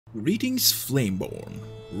Greetings, Flameborn.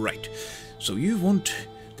 Right, so you want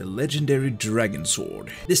the legendary dragon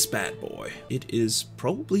sword. This bad boy. It is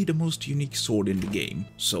probably the most unique sword in the game,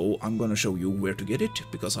 so I'm gonna show you where to get it,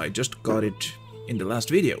 because I just got it in the last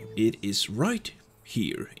video. It is right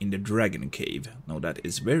here in the dragon cave. Now that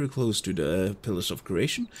is very close to the Pillars of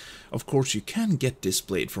Creation. Of course you can get this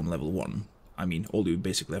blade from level 1. I mean, all you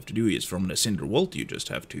basically have to do is from the Cinder Vault, you just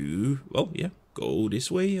have to, well, yeah, go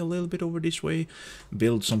this way, a little bit over this way,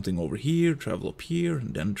 build something over here, travel up here,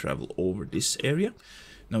 and then travel over this area.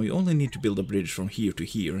 Now you only need to build a bridge from here to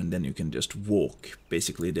here, and then you can just walk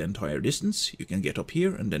basically the entire distance. You can get up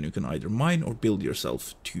here, and then you can either mine or build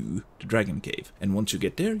yourself to the dragon cave. And once you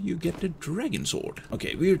get there, you get the dragon sword.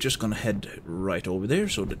 Okay, we're just gonna head right over there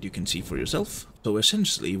so that you can see for yourself. So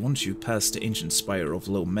essentially, once you pass the ancient spire of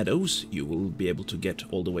Low Meadows, you will be able to get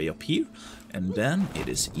all the way up here, and then it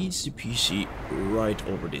is easy peasy right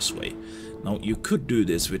over this way. Now you could do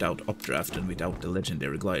this without updraft and without the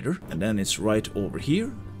legendary glider, and then it's right over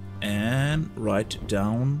here and right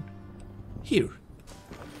down here,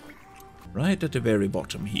 right at the very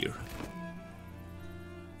bottom here.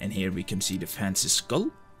 And here we can see the fancy skull,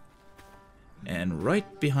 and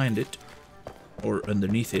right behind it, or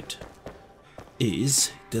underneath it,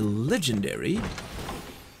 is the legendary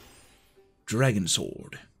dragon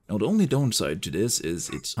sword. Now the only downside to this is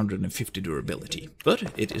its 150 durability,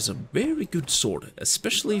 but it is a very good sword,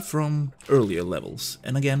 especially from earlier levels.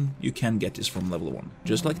 And again, you can get this from level 1,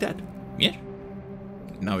 just like that. Yeah.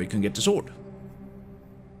 Now you can get the sword.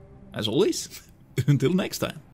 As always, until next time.